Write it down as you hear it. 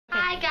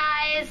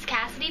guys,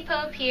 Cassadee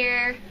Pope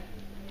here.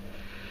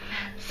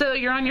 So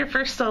you're on your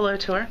first solo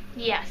tour.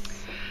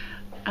 Yes.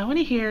 I want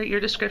to hear your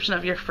description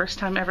of your first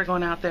time ever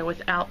going out there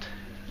without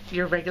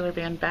your regular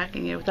band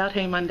backing you, without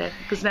Hey Monday,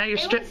 because now you're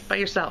stripped by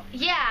yourself.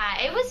 Yeah,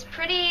 it was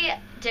pretty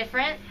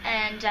different,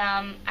 and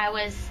I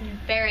was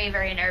very,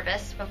 very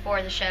nervous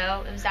before the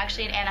show. It was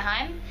actually in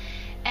Anaheim,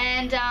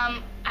 and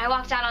I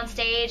walked out on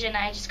stage, and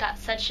I just got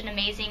such an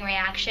amazing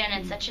reaction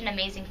and such an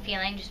amazing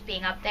feeling just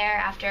being up there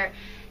after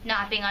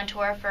not being on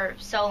tour for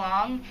so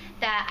long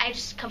that I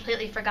just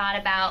completely forgot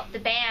about the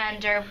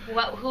band or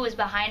who was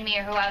behind me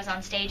or who I was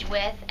on stage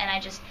with, and I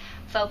just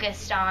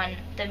focused on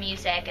the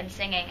music and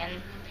singing,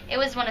 and it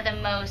was one of the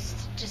most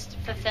just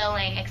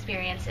fulfilling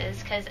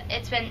experiences because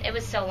it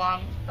was so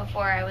long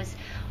before I was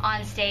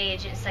on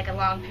stage. It's like a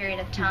long period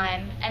of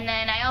time. And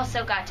then I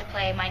also got to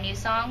play my new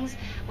songs,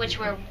 which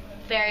were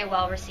very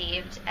well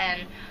received,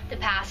 and the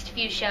past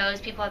few shows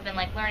people have been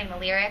like learning the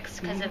lyrics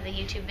because of the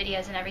YouTube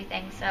videos and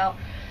everything, so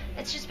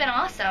it's just been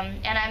awesome.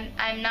 And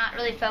I'm not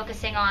really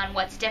focusing on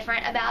what's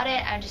different about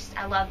it.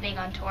 I love being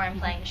on tour and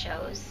playing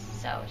shows,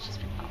 so it's just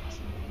been awesome.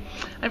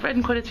 I've read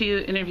in quite a few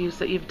interviews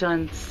that you've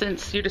done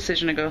since your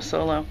decision to go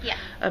solo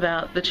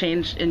about the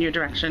change in your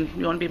direction.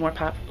 You want to be more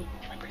pop. Oh,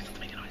 my bracelet's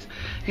making noise.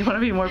 You want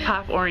to be more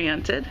pop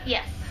oriented.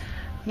 Yes.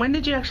 When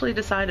did you actually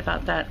decide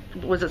about that?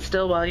 Was it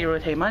still while you were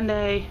with Hey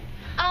Monday?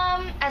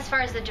 As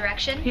far as the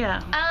direction?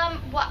 Yeah.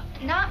 Well,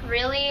 not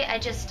really. I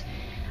decided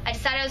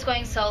I was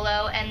going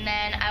solo, and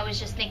then I was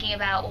just thinking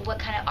about, well, what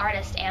kind of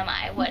artist am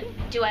I? What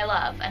do I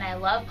love? And I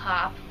love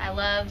pop. I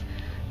love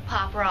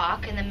pop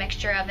rock and the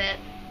mixture of it.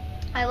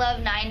 I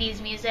love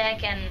 90s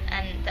music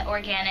and the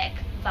organic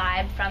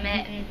vibe from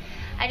it, and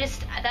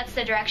that's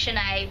the direction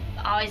I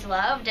always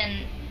loved,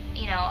 and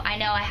I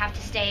know I have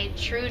to stay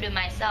true to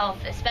myself,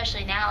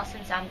 especially now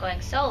since I'm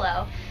going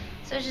solo.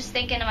 So I was just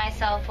thinking to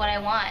myself what I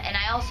want, and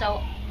I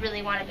also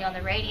really want to be on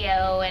the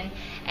radio and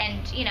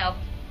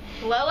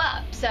blow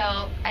up. So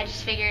I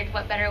just figured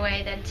what better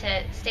way than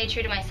to stay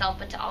true to myself,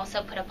 but to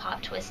also put a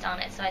pop twist on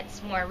it so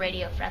it's more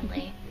radio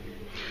friendly.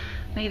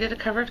 Now you did a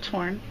cover of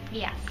Torn.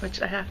 Yes.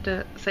 Which I have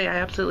to say I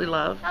absolutely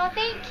love. Oh,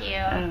 thank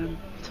you.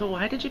 So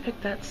why did you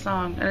pick that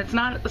song? And it's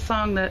not a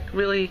song that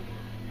really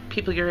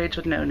people your age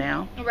would know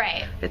now.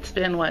 Right. It's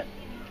been,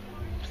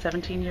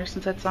 17 years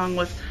since that song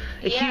was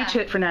a huge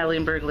hit for Natalie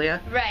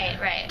Imbruglia.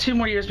 Right. 2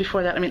 more years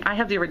before that. I mean, I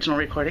have the original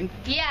recording.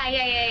 Yeah.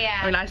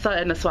 I mean, I saw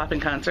Edna Swap in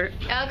concert.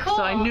 Oh, cool.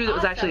 So I knew that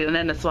was actually an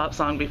Edna Swap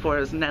song before it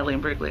was Natalie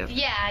Imbruglia.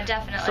 Yeah,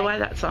 definitely. So why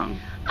that song?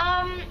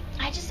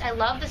 I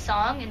love the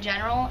song in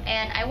general,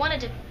 and I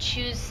wanted to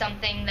choose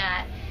something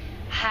that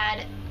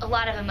had a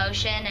lot of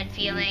emotion and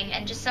feeling,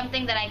 and just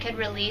something that I could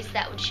release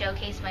that would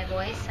showcase my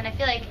voice. And I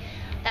feel like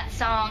that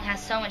song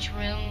has so much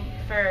room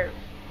for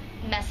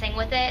messing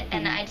with it,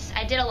 and I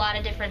did a lot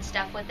of different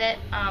stuff with it.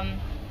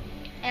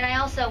 And I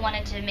also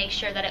wanted to make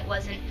sure that it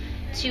wasn't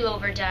too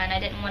overdone. I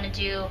didn't want to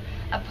do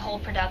a whole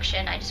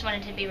production. I just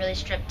wanted to be really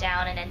stripped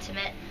down and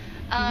intimate.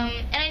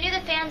 And I knew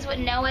the fans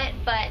wouldn't know it,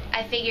 but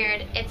I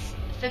figured it's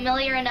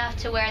familiar enough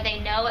to where they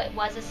know it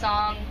was a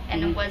song,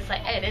 and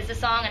it is a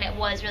song, and it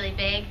was really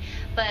big,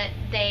 but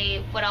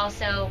they would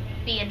also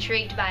be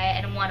intrigued by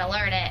it and want to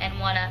learn it and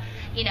want to,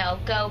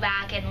 go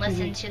back and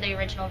listen to the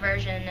original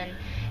version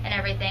and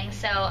everything.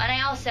 So, and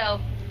I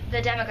also,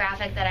 the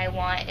demographic that I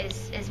want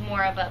is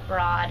more of a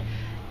broad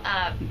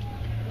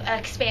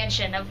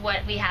expansion of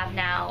what we have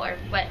now, or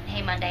what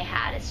Hey Monday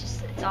had.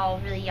 It's all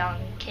really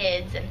young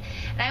kids, and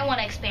I want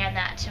to expand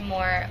that to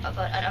more of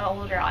an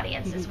older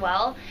audience as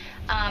well.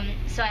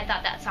 So I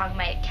thought that song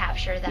might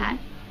capture that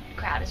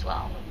crowd as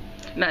well.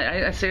 No,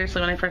 I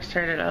seriously, when I first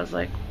heard it, I was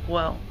like,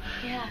 whoa.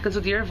 Yeah. Because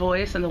with your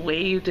voice and the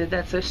way you did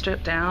that so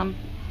stripped down,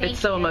 it's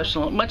so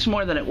emotional, much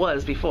more than it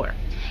was before.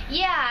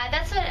 Yeah,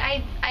 that's what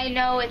I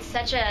know. It's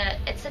such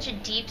a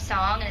deep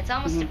song, and it's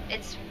almost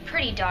it's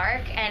pretty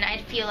dark, and I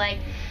feel like,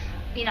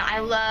 I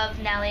love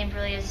Natalie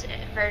Imbruglia's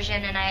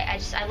version, and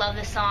I love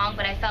the song,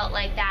 but I felt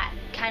like that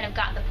kind of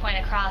got the point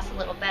across a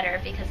little better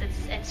because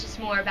it's just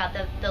more about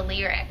the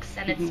lyrics,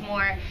 and it's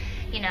more,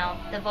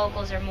 the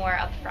vocals are more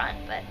up front.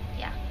 But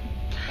yeah,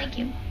 thank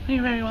you.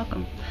 You're very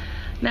welcome.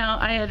 Now,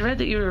 I had read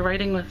that you were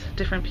writing with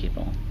different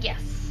people.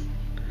 Yes.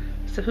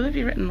 So who have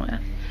you written with?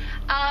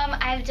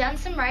 I've done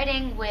some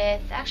writing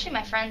with, actually,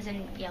 my friends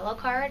in Yellow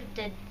Card.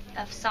 Did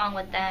a song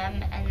with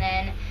them, and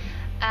then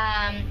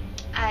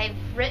I've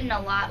written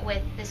a lot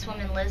with this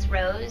woman, Liz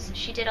Rose.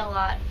 She did a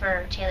lot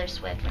for Taylor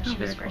Swift when she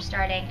was first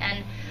starting,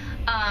 and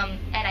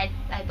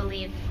I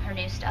believe her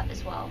new stuff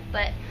as well.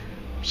 But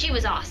she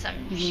was awesome.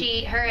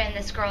 Her and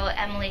this girl,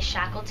 Emily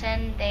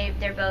Shackleton,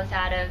 they're both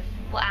out of,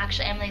 well,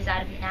 actually, Emily's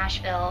out of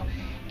Nashville,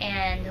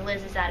 and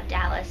Liz is out of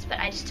Dallas. But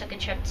I just took a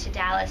trip to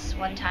Dallas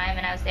one time,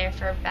 and I was there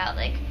for about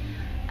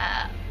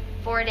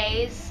 4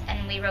 days,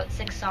 and we wrote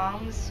 6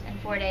 songs in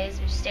 4 days.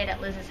 We just stayed at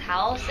Liz's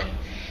house, and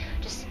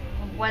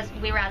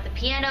we were at the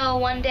piano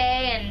one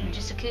day and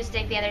just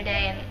acoustic the other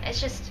day,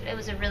 and it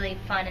was a really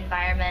fun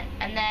environment.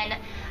 And then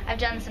I've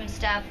done some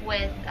stuff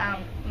with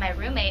my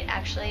roommate,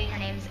 actually. Her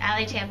name's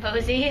Allie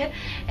Tamposi,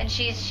 and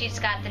she's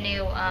got the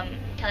new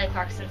Kelly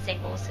Clarkson's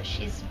singles, so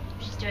she's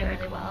doing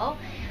really well.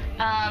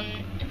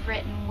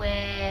 Written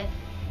with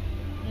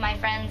my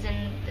friends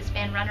in this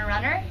band Runner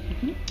Runner.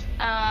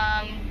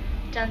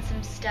 Done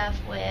some stuff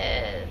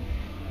with,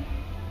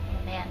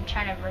 I'm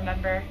trying to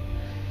remember.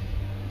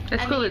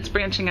 It's cool. It's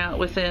branching out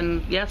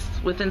within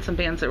some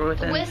bands that were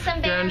within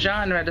your own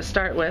genre to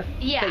start with,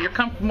 that you're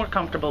more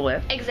comfortable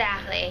with.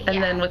 Exactly.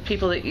 And then with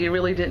people that you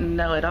really didn't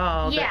know at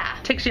all, that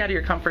takes you out of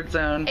your comfort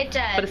zone. It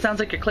does. But it sounds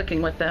like you're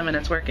clicking with them and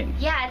it's working.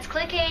 Yeah, it's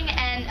clicking,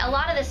 and a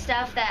lot of the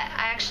stuff that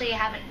I actually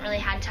haven't really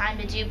had time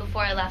to do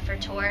before I left for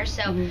tour,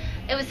 so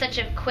it was such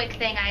a quick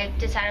thing. I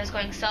decided I was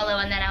going solo,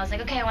 and then I was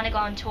like, okay, I want to go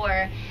on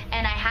tour,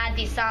 and I had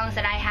these songs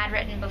that I had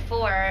written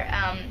before,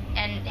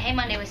 and Hey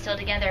Monday was still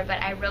together, but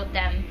I wrote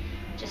them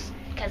just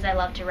because I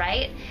love to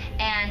write,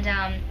 and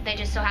they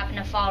just so happen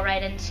to fall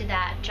right into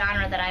that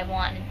genre that I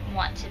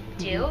want to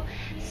do.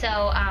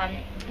 So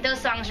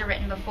those songs were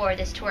written before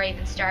this tour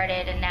even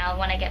started, and now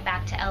when I get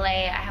back to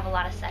LA, I have a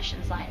lot of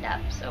sessions lined up,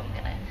 so I'm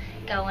gonna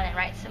go in and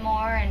write some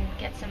more and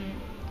get some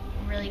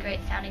really great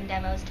sounding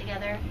demos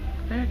together.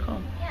 Very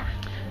cool. Yeah.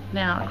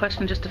 Now, a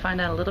question just to find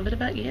out a little bit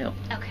about you.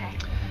 Okay.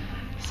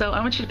 So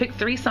I want you to pick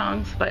 3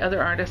 songs by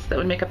other artists that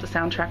would make up the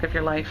soundtrack of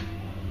your life.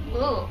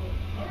 Ooh.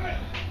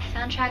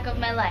 Soundtrack of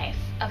my life.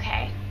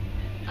 Okay.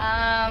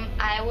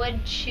 I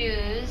would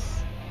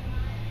choose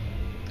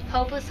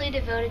Hopelessly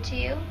Devoted to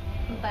You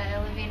by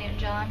Olivia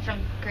Newton-John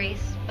from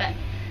Greece, but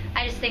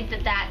I just think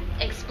that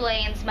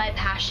explains my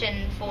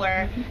passion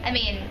for,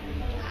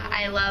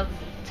 I love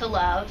to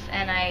love,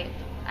 and I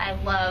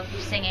love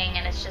singing,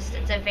 and it's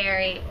a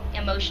very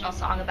emotional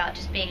song about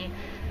just being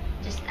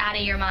just out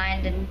of your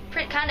mind and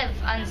kind of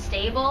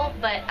unstable,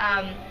 but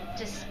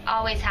just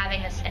always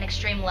having an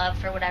extreme love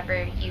for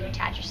whatever you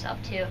attach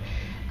yourself to.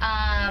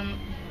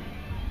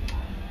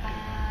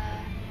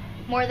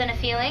 More Than a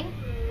Feeling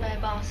by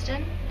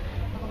Boston.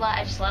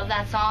 I just love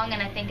that song,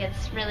 and I think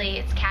it's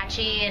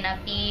catchy and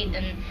upbeat,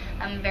 and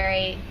I'm a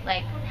very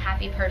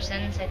happy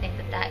person, so I think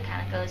that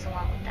kind of goes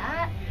along with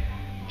that.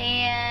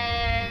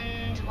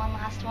 And one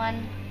last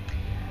one.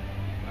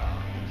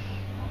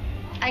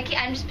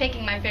 I'm just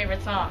picking my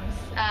favorite songs.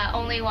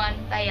 Only One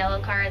by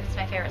Yellowcard. It's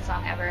my favorite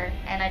song ever,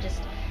 and it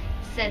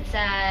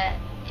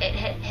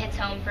hits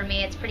home for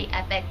me. It's pretty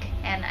epic,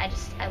 and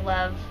I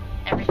love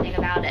everything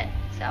about it.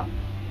 So,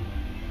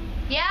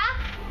 yeah.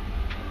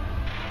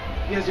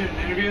 You guys doing an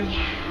interview?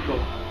 Yeah. Cool.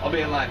 I'll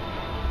be in line.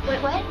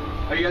 Wait, what?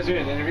 Are you guys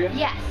doing an interview?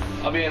 Yes.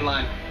 I'll be in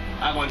line.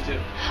 I have one too.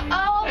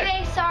 Oh,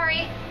 okay.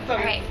 Sorry. It's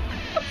okay.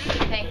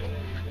 All right.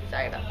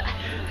 Sorry about that.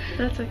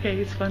 That's okay.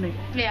 He's funny.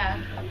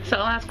 Yeah. So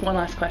I'll ask one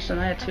last question.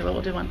 I had 2, but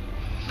we'll do one.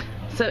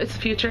 So it's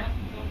the future.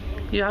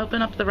 You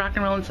open up the Rock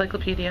and Roll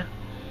Encyclopedia.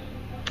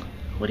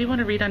 What do you want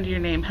to read under your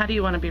name? How do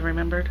you want to be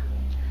remembered?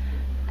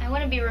 I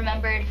want to be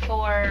remembered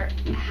for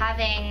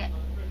having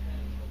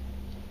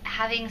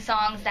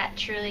songs that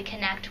truly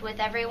connect with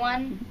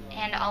everyone,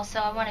 and also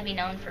I want to be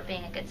known for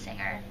being a good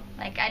singer.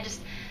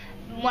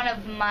 One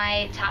of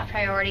my top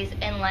priorities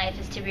in life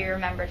is to be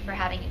remembered for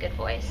having a good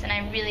voice, and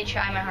I really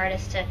try my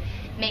hardest to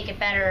make it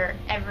better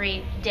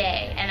every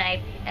day, and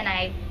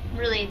I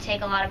really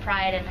take a lot of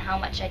pride in how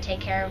much I take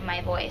care of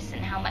my voice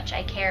and how much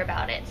I care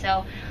about it.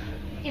 So,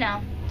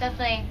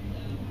 definitely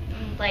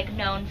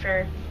known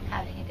for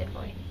having a good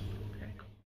voice.